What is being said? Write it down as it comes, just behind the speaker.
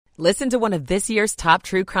Listen to one of this year's top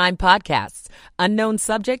true crime podcasts. Unknown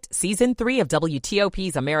Subject, Season 3 of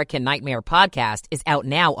WTOP's American Nightmare podcast is out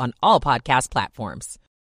now on all podcast platforms.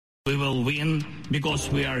 We will win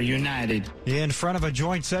because we are united. In front of a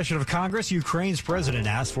joint session of Congress, Ukraine's president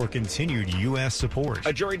asked for continued U.S. support.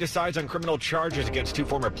 A jury decides on criminal charges against two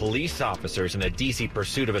former police officers in a D.C.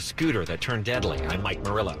 pursuit of a scooter that turned deadly. I'm Mike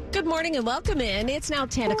Murillo. Good morning and welcome in. It's now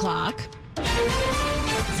 10 o'clock.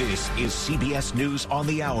 This is CBS News on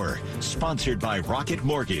the Hour, sponsored by Rocket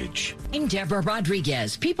Mortgage. I'm Deborah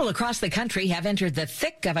Rodriguez. People across the country have entered the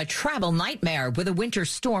thick of a travel nightmare with a winter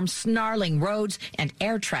storm snarling roads and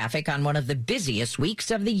air traffic on one of the busiest weeks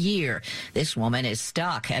of the year. This woman is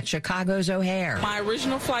stuck at Chicago's O'Hare. My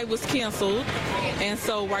original flight was canceled, and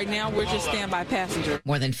so right now we're just standby passenger.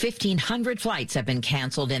 More than 1,500 flights have been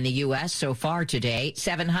canceled in the U.S. so far today.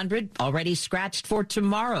 700 already scratched for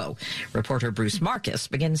tomorrow. Reporter Bruce Marcus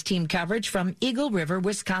begins team coverage from Eagle River,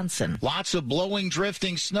 Wisconsin. Lots of blowing,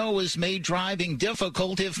 drifting snow has made driving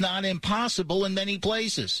difficult, if not impossible, in many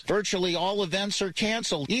places. Virtually all events are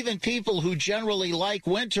canceled. Even people who generally like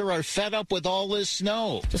winter are fed up with all this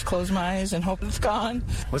snow. Just close my eyes and hope it's gone.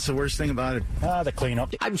 What's the worst thing about it? The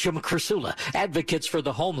cleanup. I'm Jim Krasula. Advocates for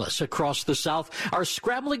the homeless across the South are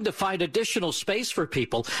scrambling to find additional space for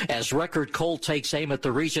people as record cold takes aim at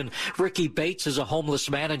the region. Ricky Bates is a homeless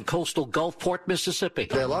man in coastal Gulfport, Mississippi.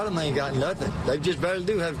 A lot of them ain't got nothing. They just barely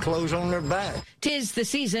do have clothes on their back. 'Tis the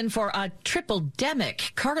season for a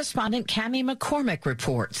triple-demic. Correspondent Cammie McCormick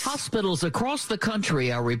reports. Hospitals across the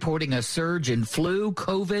country are reporting a surge in flu,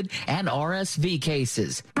 COVID, and RSV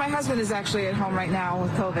cases. My husband is actually at home right now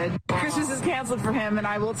with COVID. Christmas is canceled for him, and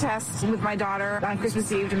I will test with my daughter on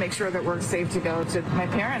Christmas Eve to make sure that we're safe to go to my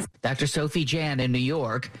parents. Dr. Sophie Jan in New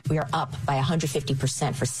York. We are up by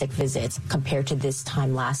 150% for sick visits compared to this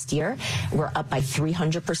time last year. We're up by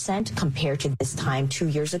 300% compared to this time 2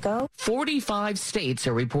 years ago. 45 states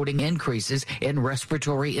are reporting increases in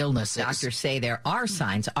respiratory illnesses. Doctors say there are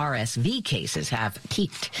signs RSV cases have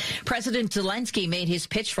peaked. President Zelensky made his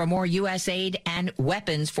pitch for more U.S. aid and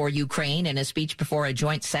weapons for Ukraine in a speech before a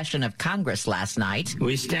joint session of Congress last night.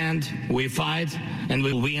 We stand, we fight, and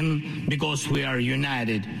we win because we are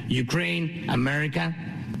united. Ukraine, America,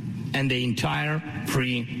 and the entire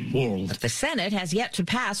free world. But the Senate has yet to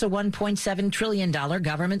pass a $1.7 trillion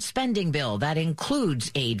government spending bill that includes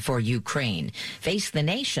aid for Ukraine. Face the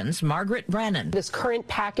Nation's Margaret Brennan. This current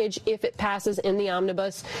package, if it passes in the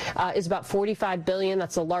omnibus, is about $45 billion.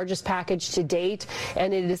 That's the largest package to date,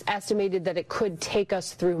 and it is estimated that it could take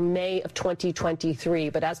us through May of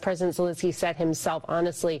 2023. But as President Zelensky said himself,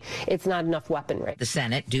 honestly, it's not enough weaponry. The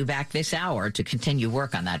Senate due back this hour to continue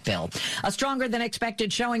work on that bill. A stronger than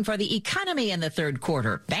expected showing for the economy in the third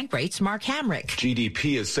quarter. Bankrate's Mark Hamrick.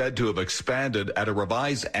 GDP is said to have expanded at a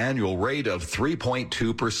revised annual rate of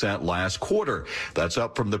 3.2% last quarter. That's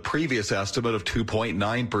up from the previous estimate of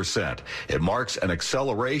 2.9%. It marks an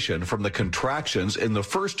acceleration from the contractions in the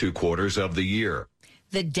first two quarters of the year.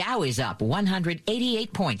 The Dow is up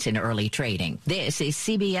 188 points in early trading. This is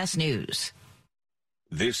CBS News.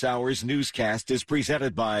 This hour's newscast is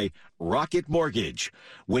presented by Rocket Mortgage.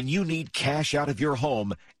 When you need cash out of your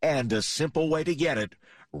home and a simple way to get it,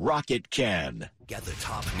 Rocket can. Get the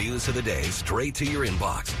top news of the day straight to your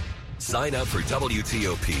inbox. Sign up for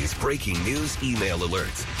WTOP's breaking news email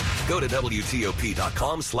alerts. Go to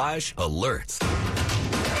WTOP.com/alerts.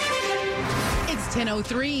 It's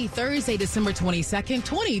 10:03, Thursday, December 22nd,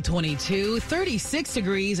 2022. 36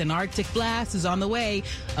 degrees, an Arctic blast is on the way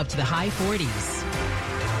up to the high 40s.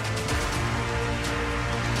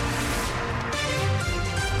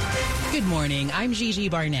 Good morning. I'm Gigi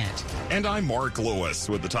Barnett. And I'm Mark Lewis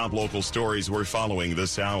with the top local stories we're following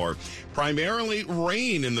this hour. Primarily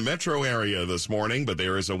rain in the metro area this morning, but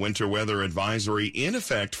there is a winter weather advisory in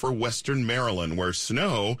effect for western Maryland, where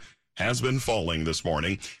snow has been falling this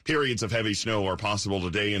morning. Periods of heavy snow are possible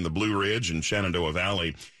today in the Blue Ridge and Shenandoah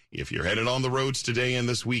Valley. If you're headed on the roads today and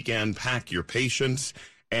this weekend, pack your patience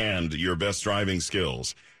and your best driving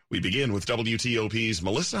skills. We begin with WTOP's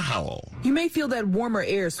Melissa Howell. You may feel that warmer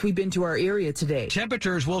air sweep into our area today.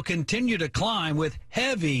 Temperatures will continue to climb with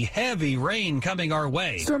heavy rain coming our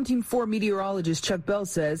way. Storm Team 4 meteorologist Chuck Bell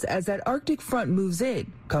says as that Arctic front moves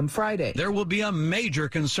in, come Friday, there will be a major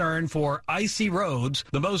concern for icy roads.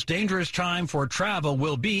 The most dangerous time for travel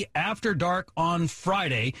will be after dark on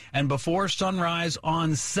Friday and before sunrise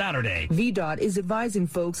on Saturday. VDOT is advising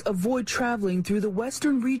folks avoid traveling through the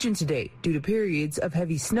western region today due to periods of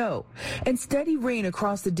heavy snow. And steady rain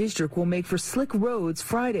across the district will make for slick roads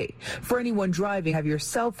Friday. For anyone driving, have your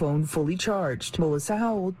cell phone fully charged. Melissa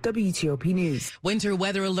Howell, WTOP News. Winter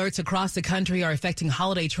weather alerts across the country are affecting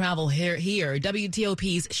holiday travel here.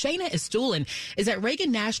 WTOP's WTOP's Shayna Estulin is at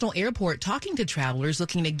Reagan National Airport talking to travelers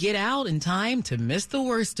looking to get out in time to miss the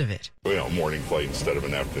worst of it. Morning flight instead of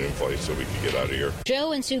an afternoon flight so we can get out of here.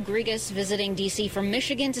 Joe and Sue Grigas visiting D.C. from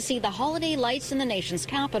Michigan to see the holiday lights in the nation's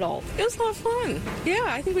capital. It was a lot of fun. Yeah,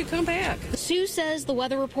 I think we'd come back. Sue says the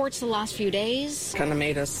weather reports the last few days kind of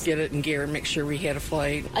made us get it in gear and make sure we had a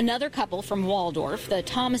flight. Another couple from Waldorf, the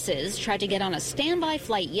Thomases, tried to get on a standby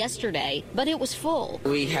flight yesterday, but it was full.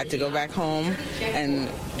 We had to go back home, and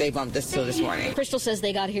they bumped us till this morning. Crystal says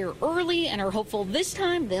they got here early and are hopeful this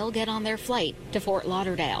time they'll get on their flight to Fort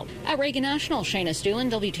Lauderdale. At Reagan National, Shayna Estulin,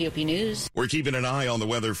 WTOP News. We're keeping an eye on the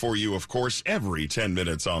weather for you, of course, every 10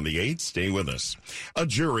 minutes on the 8. Stay with us. A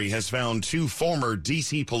jury has found 2 former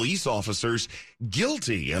D.C. police officers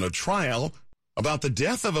guilty in a trial about the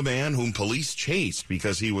death of a man whom police chased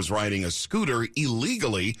because he was riding a scooter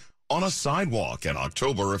illegally on a sidewalk in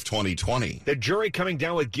October of 2020. The jury coming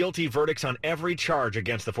down with guilty verdicts on every charge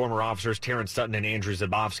against the former officers Terrence Sutton and Andrew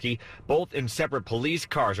Zabowski, both in separate police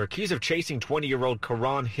cars, are accused of chasing 20-year-old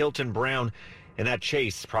Karan Hilton Brown. In that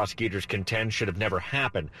chase, prosecutors contend should have never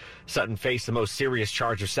happened. Sutton faced the most serious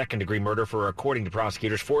charge of second-degree murder for, according to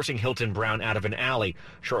prosecutors, forcing Hilton Brown out of an alley.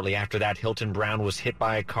 Shortly after that, Hilton Brown was hit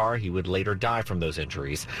by a car. He would later die from those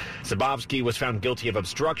injuries. Zabowski was found guilty of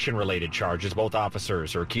obstruction-related charges. Both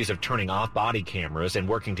officers are accused of turning off body cameras and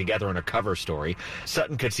working together on a cover story.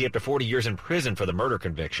 Sutton could see up to 40 years in prison for the murder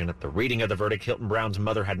conviction. At the reading of the verdict, Hilton Brown's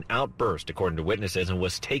mother had an outburst, according to witnesses, and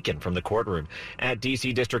was taken from the courtroom. At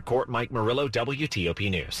D.C. District Court, Mike Murillo,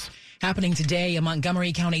 WTOP News. Happening today, a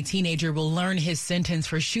Montgomery County teenager will learn his sentence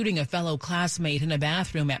for shooting a fellow classmate in a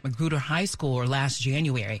bathroom at Magruder High School last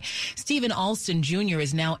January. Stephen Alston Jr.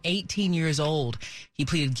 is now 18 years old. He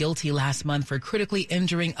pleaded guilty last month for critically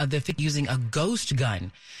injuring a victim using a ghost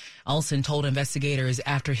gun. Alston told investigators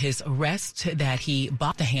after his arrest that he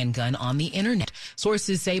bought the handgun on the internet.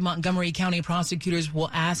 Sources say Montgomery County prosecutors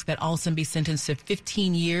will ask that Alston be sentenced to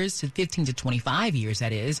 15 to 25 years,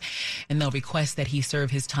 that is, and they'll request that he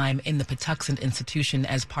serve his time in the Patuxent Institution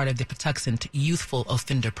as part of the Patuxent Youthful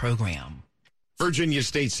Offender Program. Virginia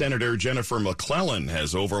State Senator Jennifer McClellan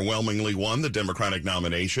has overwhelmingly won the Democratic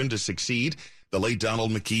nomination to succeed the late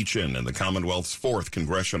Donald McEachin in the Commonwealth's 4th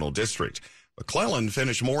Congressional District. McClellan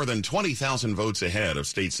finished more than 20,000 votes ahead of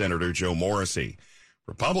State Senator Joe Morrissey.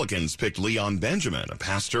 Republicans picked Leon Benjamin, a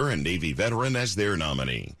pastor and Navy veteran, as their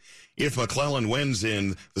nominee. If McClellan wins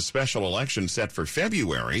in the special election set for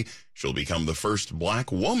February, she'll become the first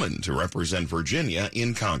black woman to represent Virginia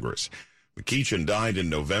in Congress. McEachin died in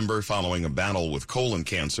November following a battle with colon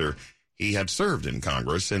cancer. He had served in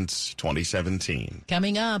Congress since 2017.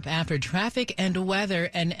 Coming up, after traffic and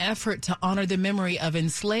weather, an effort to honor the memory of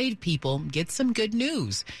enslaved people gets some good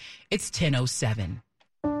news. It's 10:07.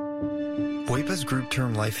 WAEPA's group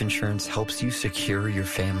term life insurance helps you secure your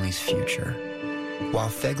family's future. While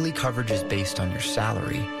FEGLI coverage is based on your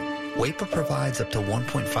salary, WAEPA provides up to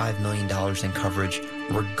 $1.5 million in coverage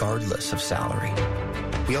regardless of salary.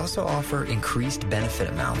 We also offer increased benefit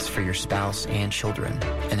amounts for your spouse and children,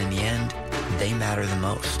 and in the end, they matter the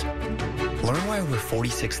most. Learn why over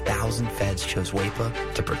 46,000 feds chose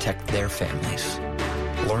WAEPA to protect their families.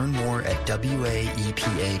 Learn more at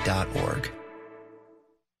waepa.org.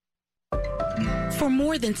 For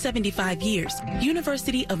more than 75 years,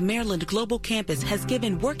 University of Maryland Global Campus has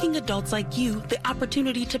given working adults like you the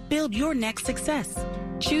opportunity to build your next success.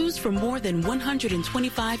 Choose from more than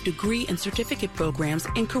 125 degree and certificate programs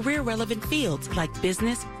in career-relevant fields like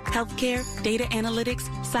business, healthcare, data analytics,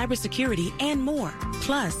 cybersecurity, and more.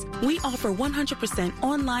 Plus, we offer 100%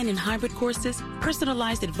 online and hybrid courses,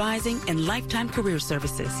 personalized advising, and lifetime career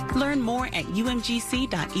services. Learn more at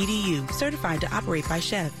umgc.edu, certified to operate by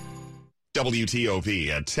Chev. WTOP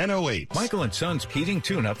at 10:08. Michael & Son's heating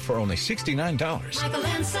tune-up for only $69.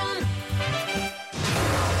 Michael & Son.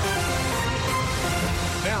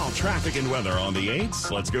 Now, traffic and weather on the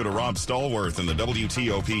 8s. Let's go to Rob Stallworth in the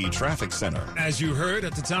WTOP Traffic Center. As you heard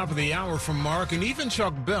at the top of the hour from Mark and even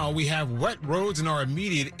Chuck Bell, we have wet roads in our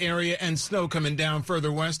immediate area and snow coming down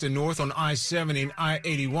further west and north on I-70 and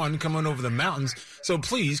I-81 coming over the mountains. So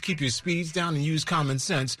please keep your speeds down and use common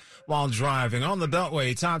sense while driving. On the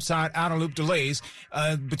Beltway, topside outer loop delays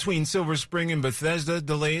between Silver Spring and Bethesda.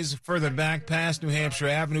 Delays further back past New Hampshire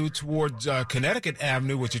Avenue towards Connecticut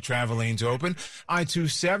Avenue, with your travel lanes open.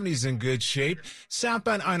 I-270 is in good shape.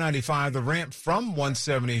 Southbound I-95, the ramp from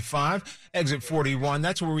 175, exit 41.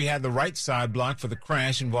 That's where we had the right side blocked for the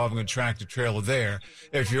crash involving a tractor trailer there.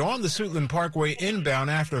 If you're on the Suitland Parkway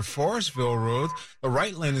inbound after Forestville Road, the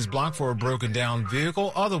right lane is blocked for a broken down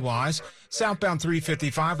vehicle. Otherwise, Southbound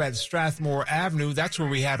 355 at Strathmore Avenue, that's where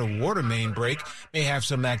we had a water main break. May have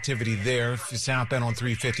some activity there. Southbound on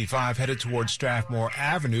 355 headed towards Strathmore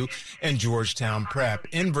Avenue and Georgetown Prep.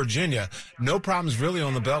 In Virginia, no problems really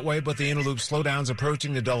on the Beltway, but the inner loop slowdowns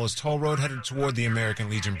approaching the Dulles Toll Road headed toward the American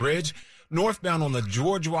Legion Bridge. Northbound on the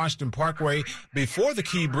George Washington Parkway, before the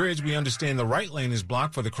Key Bridge, we understand the right lane is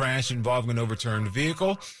blocked for the crash involving an overturned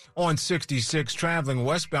vehicle. On 66, traveling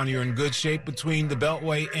westbound, you're in good shape between the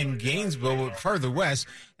Beltway and Gainesville. But further west,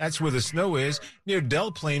 that's where the snow is, near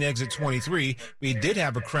Del Plain, exit 23. We did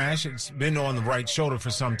have a crash. It's been on the right shoulder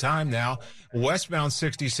for some time now. Westbound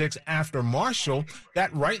 66 after Marshall,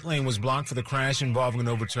 that right lane was blocked for the crash involving an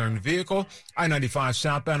overturned vehicle. I-95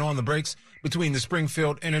 southbound on the brakes between the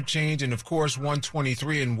Springfield interchange and, of course,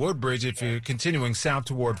 123 in Woodbridge if you're continuing south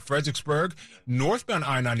toward Fredericksburg. Northbound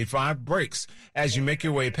I-95 brakes as you make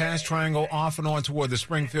your way past Triangle off and on toward the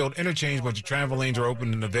Springfield interchange, but your travel lanes are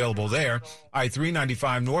open and available there.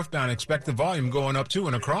 I-395 northbound, expect the volume going up to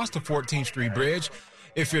and across the 14th Street Bridge.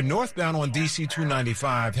 If you're northbound on DC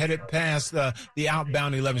 295, headed past the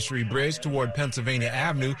outbound 11th Street Bridge toward Pennsylvania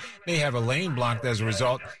Avenue, may have a lane blocked as a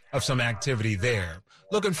result of some activity there.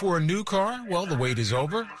 Looking for a new car? Well, the wait is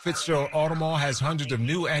over. Fitzgerald Auto Mall has hundreds of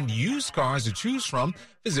new and used cars to choose from.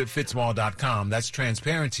 Visit fitzmall.com. That's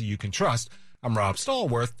transparency you can trust. I'm Rob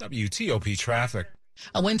Stallworth, WTOP Traffic.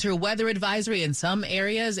 A winter weather advisory in some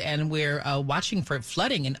areas, and we're watching for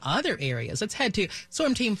flooding in other areas. Let's head to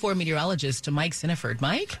Storm Team 4 meteorologist Mike Siniford.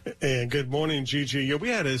 Mike? And good morning, Gigi. Yeah, we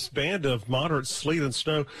had this band of moderate sleet and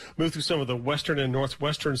snow move through some of the western and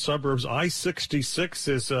northwestern suburbs. I-66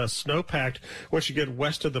 is snow-packed. Once you get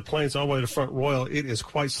west of the plains all the way to Front Royal, it is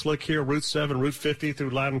quite slick here. Route 7, Route 50 through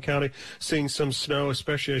Loudoun County, seeing some snow,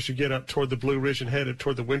 especially as you get up toward the Blue Ridge and headed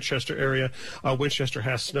toward the Winchester area. Winchester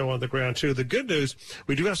has snow on the ground, too. The good news,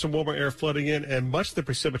 we do have some warmer air flooding in, and much of the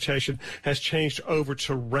precipitation has changed over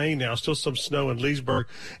to rain now. Still some snow in Leesburg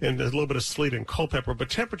and a little bit of sleet in Culpeper, but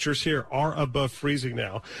temperatures here are above freezing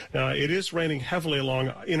now. Now, it is raining heavily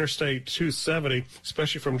along Interstate 270,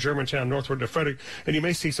 especially from Germantown northward to Frederick, and you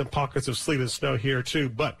may see some pockets of sleet and snow here, too,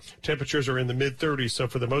 but temperatures are in the mid-30s, so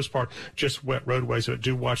for the most part, just wet roadways, but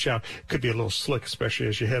do watch out. Could be a little slick, especially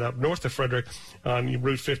as you head up north of Frederick on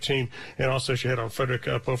Route 15, and also as you head on Frederick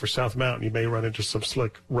up over South Mountain, you may run into some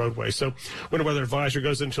slick roadway. So winter weather advisory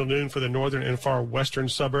goes until noon for the northern and far western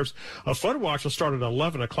suburbs. A flood watch will start at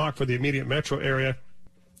 11 o'clock for the immediate metro area.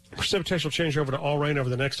 Precipitation will change over to all rain over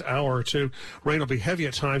the next hour or two. Rain will be heavy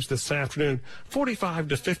at times this afternoon. 45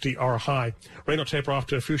 to 50 are high. Rain will taper off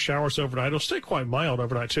to a few showers overnight. It'll stay quite mild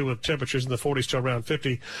overnight, too, with temperatures in the 40s to around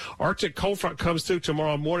 50. Arctic cold front comes through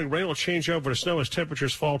tomorrow morning. Rain will change over to snow as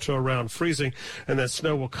temperatures fall to around freezing, and that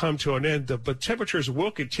snow will come to an end. But temperatures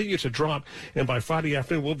will continue to drop, and by Friday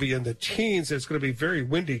afternoon, we'll be in the teens. It's going to be very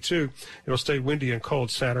windy, too. It'll stay windy and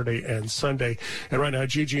cold Saturday and Sunday. And right now,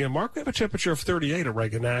 Gigi and Mark, we have a temperature of 38 at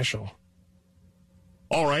Reagan National.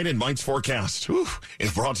 All right, and Mike's forecast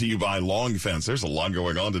is brought to you by Long Fence. There's a lot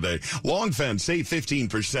going on today. Long Fence, save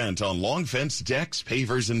 15% on Long Fence decks,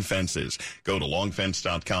 pavers, and fences. Go to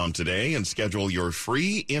longfence.com today and schedule your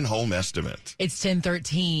free in-home estimate. It's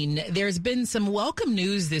 10:13. There's been some welcome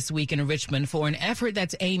news this week in Richmond for an effort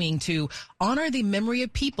that's aiming to honor the memory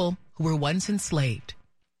of people who were once enslaved.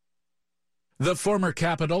 The former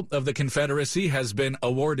capital of the Confederacy has been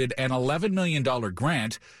awarded an $11 million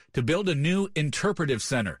grant to build a new interpretive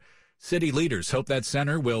center. City leaders hope that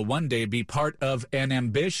center will one day be part of an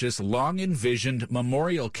ambitious, long-envisioned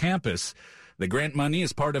memorial campus. The grant money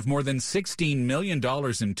is part of more than $16 million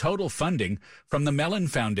in total funding from the Mellon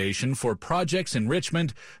Foundation for projects in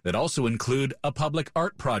Richmond that also include a public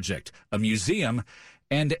art project, a museum,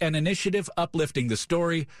 and an initiative uplifting the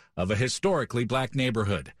story of a historically black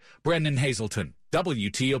neighborhood. Brendan Hazelton,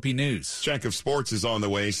 WTOP News. Check of sports is on the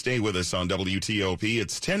way. Stay with us on WTOP.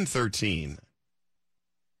 It's 10:13.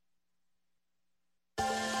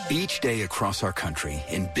 Each day across our country,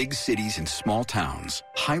 in big cities and small towns,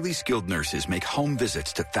 highly skilled nurses make home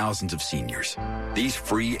visits to thousands of seniors. These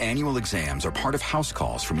free annual exams are part of house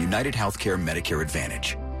calls from United Healthcare Medicare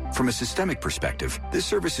Advantage. From a systemic perspective, this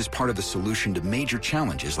service is part of the solution to major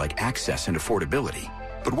challenges like access and affordability.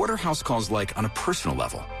 But what are house calls like on a personal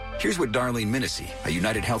level? Here's what Darlene Minissi, a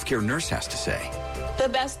United Healthcare nurse, has to say. The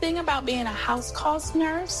best thing about being a house calls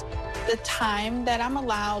nurse, the time that I'm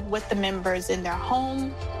allowed with the members in their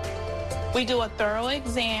home. We do a thorough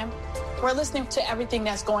exam. We're listening to everything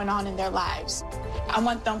that's going on in their lives. I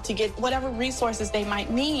want them to get whatever resources they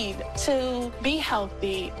might need to be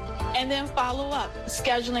healthy. And then follow up,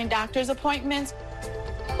 scheduling doctor's appointments.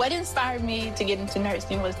 What inspired me to get into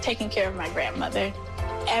nursing was taking care of my grandmother.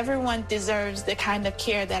 Everyone deserves the kind of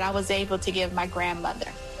care that I was able to give my grandmother.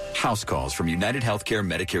 House Calls from United Healthcare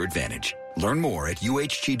Medicare Advantage. Learn more at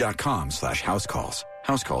uhg.com/housecalls.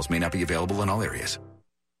 House calls may not be available in all areas.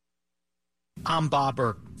 I'm Bob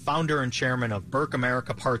Burke, founder and chairman of Burke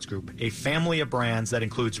America Parts Group, a family of brands that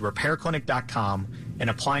includes RepairClinic.com, an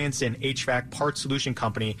appliance and HVAC parts solution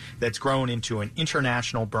company that's grown into an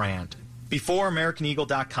international brand. Before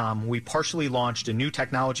AmericanEagle.com, we partially launched a new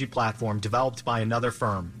technology platform developed by another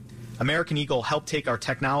firm. American Eagle helped take our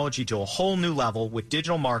technology to a whole new level with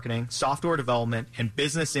digital marketing, software development, and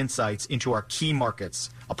business insights into our key markets,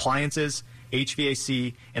 appliances,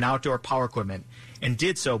 HVAC, and outdoor power equipment, and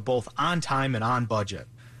did so both on time and on budget.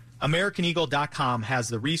 AmericanEagle.com has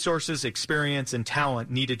the resources, experience, and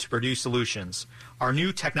talent needed to produce solutions. Our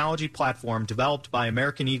new technology platform, developed by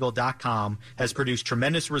AmericanEagle.com, has produced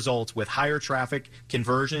tremendous results with higher traffic,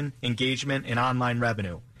 conversion, engagement, and online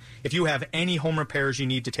revenue. If you have any home repairs you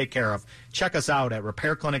need to take care of, check us out at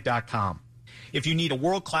RepairClinic.com. If you need a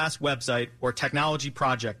world-class website or technology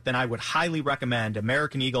project, then I would highly recommend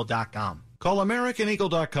AmericanEagle.com. Call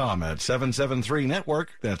AmericanEagle.com at 773-NETWORK.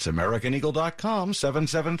 That's AmericanEagle.com,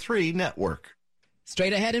 773-NETWORK.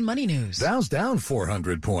 Straight ahead in Money News. Dow's down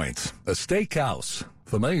 400 points. A steakhouse,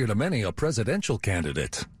 familiar to many, a presidential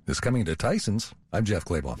candidate, is coming to Tyson's. I'm Jeff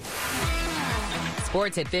Claiborne.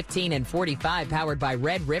 Sports at 15 and 45, powered by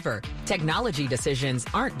Red River. Technology decisions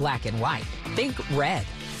aren't black and white. Think red.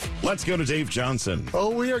 Let's go to Dave Johnson. Oh,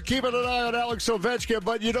 we are keeping an eye on Alex Ovechkin,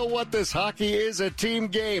 but you know what? This hockey is a team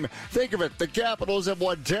game. Think of it. The Capitals have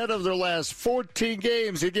won 10 of their last 14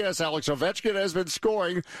 games. And yes, Alex Ovechkin has been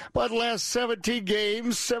scoring, but last 17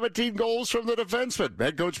 games, 17 goals from the defenseman.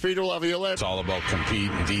 Head coach Peter Laviolette. It's all about compete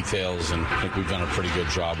and details, and I think we've done a pretty good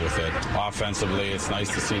job with it. Offensively, it's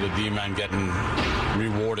nice to see the D-men getting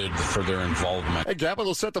rewarded for their involvement. And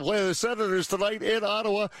Capitals set to play the Senators tonight in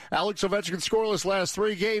Ottawa. Alex Ovechkin scoreless last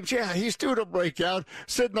 3 games. Yeah, he's due to break out,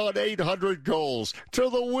 sitting on 800 goals. To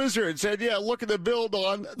the Wizards, and yeah, looking to build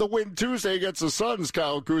on the win Tuesday against the Suns,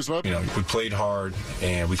 Kyle Kuzma. You know, we played hard,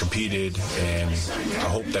 and we competed, and I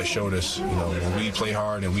hope that showed us, you know, when we play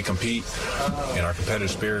hard and we compete, and our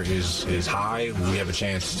competitive spirit is high, we have a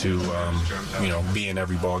chance to, you know, be in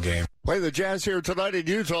every ball game. Play the Jazz here tonight in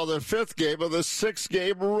Utah, the 5th game of the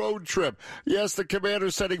 6-game road trip. Yes, the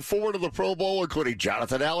Commanders sending 4 to the Pro Bowl, including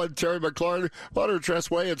Jonathan Allen, Terry McLaurin, Hunter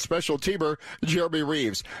Tressway, and special teamer Jeremy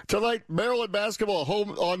Reeves. Tonight, Maryland basketball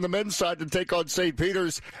home on the men's side to take on St.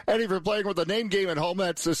 Peter's. And if you're playing with a name game at home,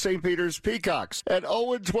 that's the St. Peter's Peacocks. An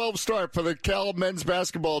 0-12 start for the Cal men's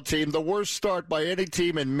basketball team, the worst start by any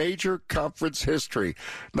team in major conference history.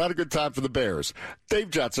 Not a good time for the Bears. Dave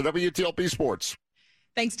Johnson, WTLP Sports.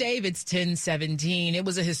 Thanks, Dave. It's 10:17. It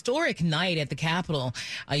was a historic night at the Capitol,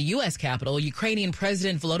 a U.S. Capitol. Ukrainian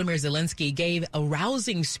President Volodymyr Zelensky gave a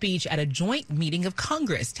rousing speech at a joint meeting of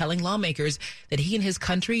Congress, telling lawmakers that he and his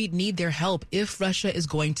country need their help if Russia is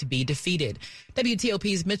going to be defeated.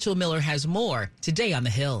 WTOP's Mitchell Miller has more today on the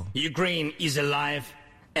Hill. Ukraine is alive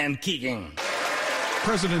and kicking.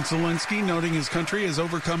 President Zelensky noting his country has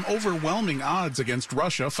overcome overwhelming odds against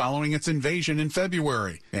Russia following its invasion in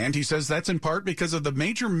February. And he says that's in part because of the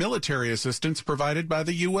major military assistance provided by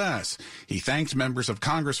the U.S. He thanked members of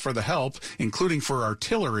Congress for the help, including for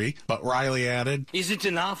artillery, but Riley added, "Is it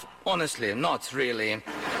enough? Honestly, not really."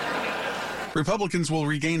 Republicans will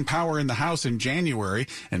regain power in the House in January,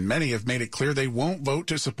 and many have made it clear they won't vote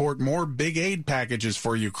to support more big aid packages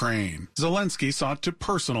for Ukraine. Zelensky sought to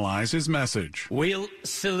personalize his message. We'll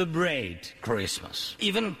celebrate Christmas.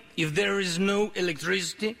 Even if there is no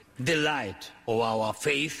electricity, the light of our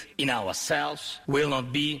faith in ourselves will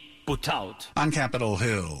not be put out. On Capitol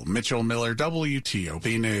Hill, Mitchell Miller,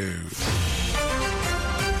 WTOP News.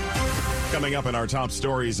 Coming up in our top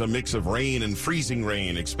stories, a mix of rain and freezing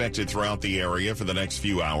rain expected throughout the area for the next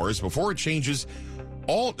few hours before it changes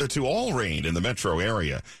to all rain in the metro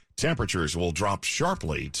area. Temperatures will drop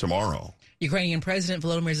sharply tomorrow. Ukrainian President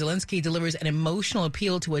Volodymyr Zelensky delivers an emotional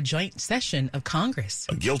appeal to a joint session of Congress.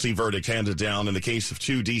 A guilty verdict handed down in the case of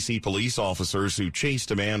 2 D.C. police officers who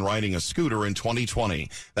chased a man riding a scooter in 2020.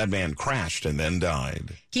 That man crashed and then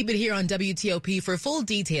died. Keep it here on WTOP for full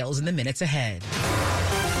details in the minutes ahead.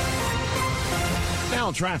 Now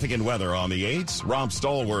traffic and weather on the 8s. Rob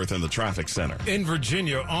Stallworth in the traffic center. In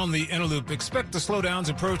Virginia, on the Inner Loop, expect the slowdowns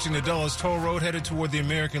approaching the Dulles Toll Road headed toward the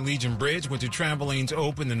American Legion Bridge. Winter trampolines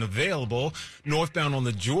open and available. Northbound on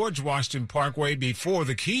the George Washington Parkway before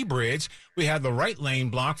the Key Bridge, we had the right lane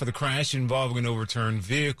blocked for the crash involving an overturned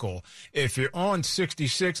vehicle. If you're on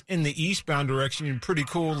 66 in the eastbound direction, you're pretty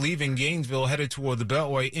cool leaving Gainesville headed toward the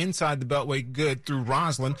Beltway. Inside the Beltway, good through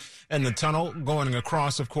Roslyn and the tunnel going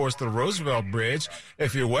across, of course, the Roosevelt Bridge.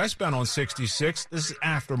 If you're westbound on 66, this is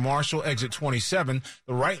after Marshall, exit 27.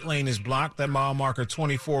 The right lane is blocked at mile marker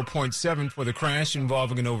 24.7 for the crash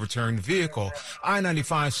involving an overturned vehicle.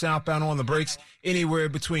 I-95 southbound on the brakes anywhere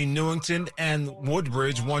between Newington and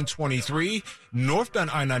Woodbridge 123. Northbound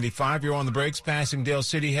I-95, you're on the brakes passing Dale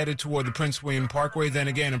City headed toward the Prince William Parkway. Then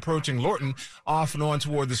again approaching Lorton off and on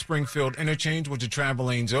toward the Springfield interchange with the travel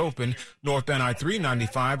lanes open. Northbound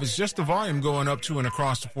I-395 is just the volume going up to and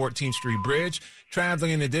across the 14th Street Bridge.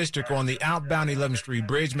 Traveling in the district on the outbound 11th Street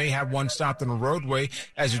Bridge may have one stopped on the roadway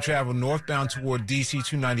as you travel northbound toward DC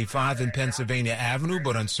 295 and Pennsylvania Avenue,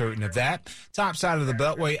 but uncertain of that. Top side of the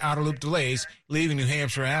Beltway, outer loop delays, leaving New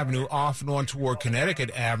Hampshire Avenue off and on toward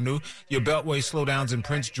Connecticut Avenue. Your Beltway slowdowns in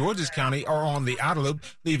Prince George's County are on the outer loop,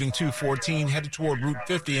 leaving 214 headed toward Route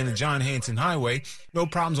 50 and the John Hanson Highway. No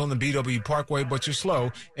problems on the BW Parkway, but you're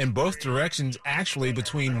slow in both directions, actually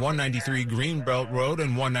between 193 Greenbelt Road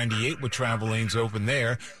and 198 with travel lanes open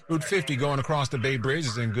there. Route 50 going across the Bay Bridge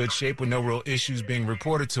is in good shape with no real issues being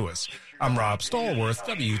reported to us. I'm Rob Stallworth,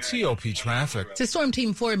 WTOP Traffic. To Storm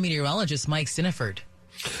Team 4 meteorologist Mike Siniford.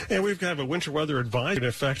 And we've got a winter weather advisory in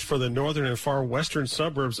effect for the northern and far western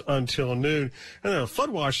suburbs until noon. And then a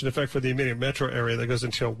flood watch in effect for the immediate metro area that goes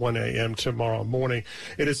until 1 a.m. tomorrow morning.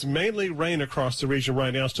 It is mainly rain across the region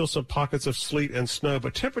right now. Still some pockets of sleet and snow,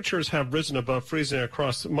 but temperatures have risen above freezing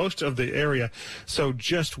across most of the area. So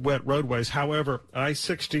just wet roadways. However,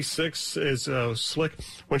 I-66 is slick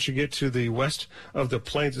once you get to the west of the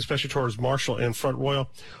plains, especially towards Marshall and Front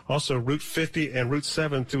Royal. Also, Route 50 and Route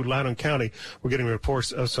 7 through Loudoun County. We're getting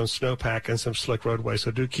reports of some snowpack and some slick roadways,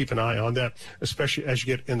 so do keep an eye on that, especially as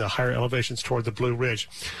you get in the higher elevations toward the Blue Ridge.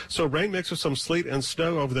 So rain mixed with some sleet and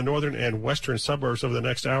snow over the northern and western suburbs over the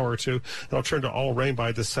next hour or two. It'll turn to all rain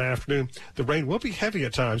by this afternoon. The rain will be heavy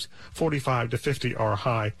at times, 45 to 50 are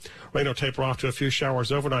high. Rain will taper off to a few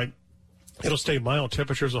showers overnight. It'll stay mild.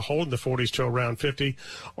 Temperatures will hold in the 40s to around 50.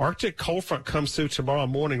 Arctic cold front comes through tomorrow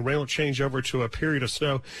morning. Rain will change over to a period of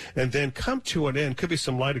snow and then come to an end. Could be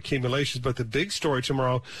some light accumulations, but the big story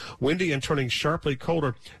tomorrow, windy and turning sharply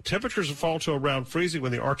colder. Temperatures will fall to around freezing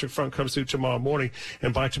when the Arctic front comes through tomorrow morning.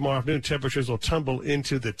 And by tomorrow afternoon, temperatures will tumble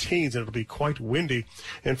into the teens and it'll be quite windy.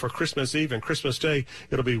 And for Christmas Eve and Christmas Day,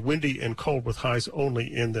 it'll be windy and cold with highs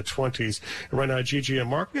only in the 20s. And right now, Gigi and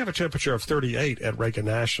Mark, we have a temperature of 38 at Reagan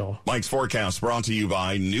National. Mike's forecast brought to you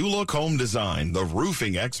by New Look Home Design, the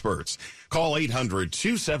roofing experts. Call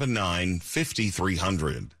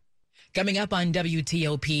 800-279-5300. Coming up on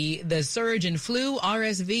WTOP, the surge in flu,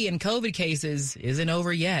 RSV, and COVID cases isn't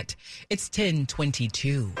over yet. It's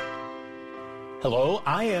 10:22. Hello,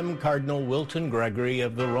 I am Cardinal Wilton Gregory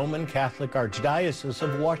of the Roman Catholic Archdiocese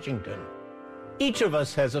of Washington. Each of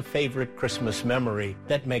us has a favorite Christmas memory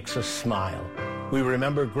that makes us smile. We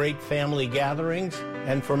remember great family gatherings,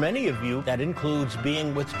 and for many of you, that includes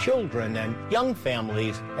being with children and young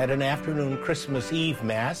families at an afternoon Christmas Eve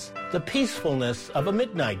Mass, the peacefulness of a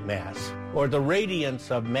midnight Mass, or the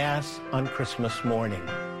radiance of Mass on Christmas morning.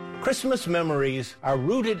 Christmas memories are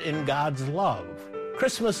rooted in God's love.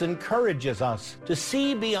 Christmas encourages us to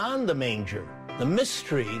see beyond the manger, the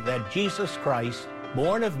mystery that Jesus Christ,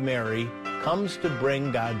 born of Mary, comes to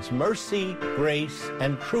bring God's mercy, grace,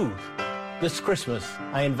 and truth. This Christmas,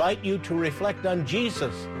 I invite you to reflect on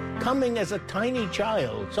Jesus coming as a tiny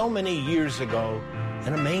child so many years ago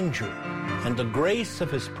in a manger, and the grace of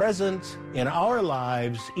his presence in our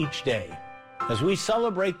lives each day. As we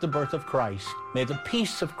celebrate the birth of Christ, may the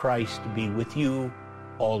peace of Christ be with you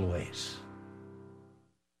always.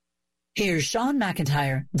 Here's Sean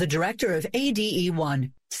McIntyre, the director of ADE1,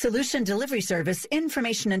 Solution Delivery Service,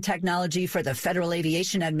 Information and Technology for the Federal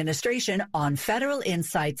Aviation Administration on Federal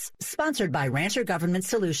Insights, sponsored by Rancher Government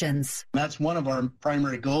Solutions. That's one of our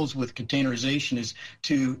primary goals with containerization is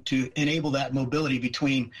to enable that mobility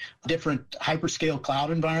between different hyperscale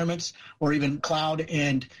cloud environments or even cloud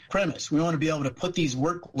and premise. We want to be able to put these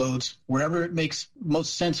workloads wherever it makes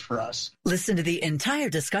most sense for us. Listen to the entire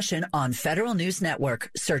discussion on Federal News Network.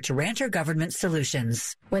 Search Rancher Government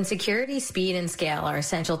Solutions. When security, speed, and scale are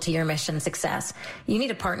essential to your mission success, you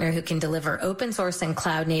need a partner who can deliver open source and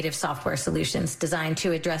cloud native software solutions designed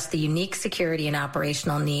to address the unique security and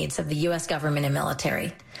operational needs of the U.S. government and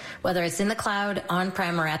military. Whether it's in the cloud,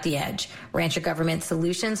 on-prem, or at the edge, Rancher Government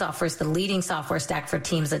Solutions offers the leading software stack for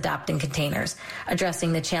teams adopting containers,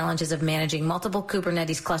 addressing the challenges of managing multiple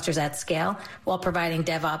Kubernetes clusters at scale while providing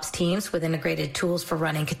DevOps teams with integrated tools for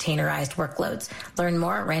running containerized workloads. Learn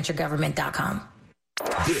more at ranchergovernment.com.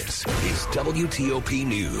 This is WTOP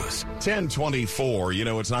News. 1024. You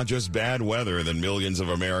know, it's not just bad weather that millions of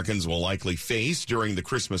Americans will likely face during the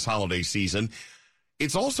Christmas holiday season.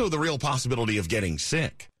 It's also the real possibility of getting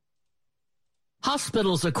sick.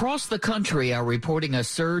 Hospitals across the country are reporting a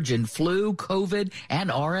surge in flu, COVID, and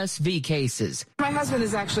RSV cases. My husband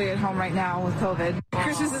is actually at home right now with COVID.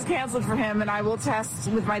 Christmas is canceled for him, and I will test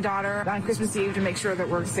with my daughter on Christmas Eve to make sure that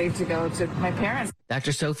we're safe to go to my parents.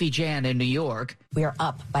 Dr. Sophie Jan in New York. We are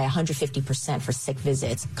up by 150% for sick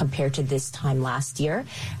visits compared to this time last year.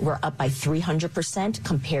 We're up by 300%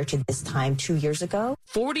 compared to this time 2 years ago.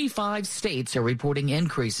 45 states are reporting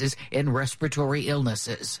increases in respiratory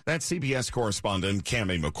illnesses. That's CBS correspondent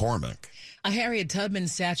Cammie McCormick. A Harriet Tubman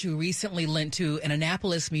statue recently lent to an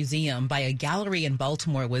Annapolis museum by a gallery in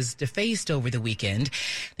Baltimore was defaced over the weekend.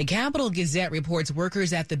 The Capital Gazette reports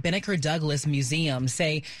workers at the Binneker Douglas Museum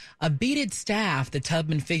say a beaded staff the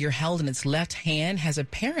Tubman figure held in its left hand has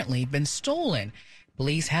apparently been stolen.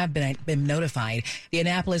 Police have been notified. The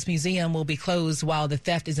Annapolis Museum will be closed while the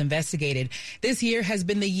theft is investigated. This year has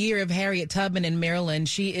been the year of Harriet Tubman in Maryland.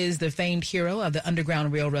 She is the famed hero of the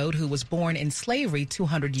Underground Railroad who was born in slavery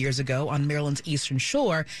 200 years ago on Maryland's eastern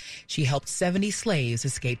shore. She helped 70 slaves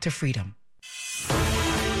escape to freedom.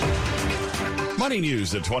 Money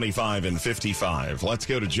news at 25 and 55. Let's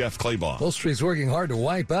go to Jeff Claybaugh. Wall Street's working hard to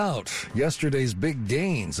wipe out yesterday's big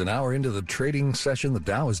gains. An hour into the trading session, the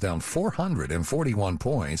Dow is down 441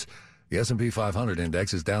 points. The S&P 500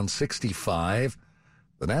 index is down 65.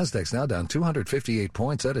 The Nasdaq's now down 258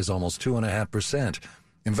 points. That is almost 2.5%.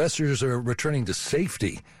 Investors are returning to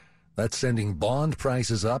safety. That's sending bond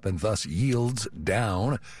prices up and thus yields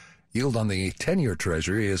down. Yield on the 10-year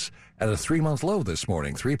Treasury is at a 3-month low this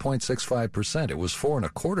morning, 3.65%. It was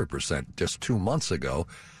 4.25% just 2 months ago.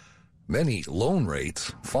 Many loan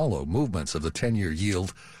rates follow movements of the 10-year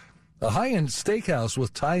yield. A high-end steakhouse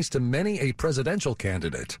with ties to many a presidential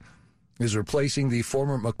candidate is replacing the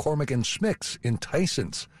former McCormick & Schmick's in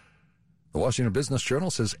Tysons. The Washington Business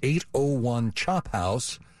Journal says 801 Chop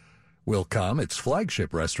House will come. Its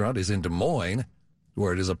flagship restaurant is in Des Moines,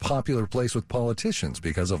 where it is a popular place with politicians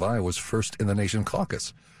because of Iowa's First in the Nation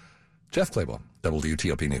caucus. Jeff Claybaugh,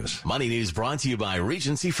 WTOP News. Money News brought to you by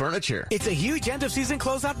Regency Furniture. It's a huge end-of-season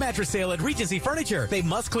closeout mattress sale at Regency Furniture. They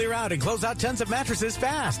must clear out and close out tons of mattresses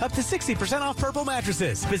fast. Up to 60% off purple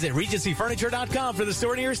mattresses. Visit RegencyFurniture.com for the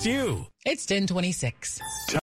store nearest you. It's 10:26.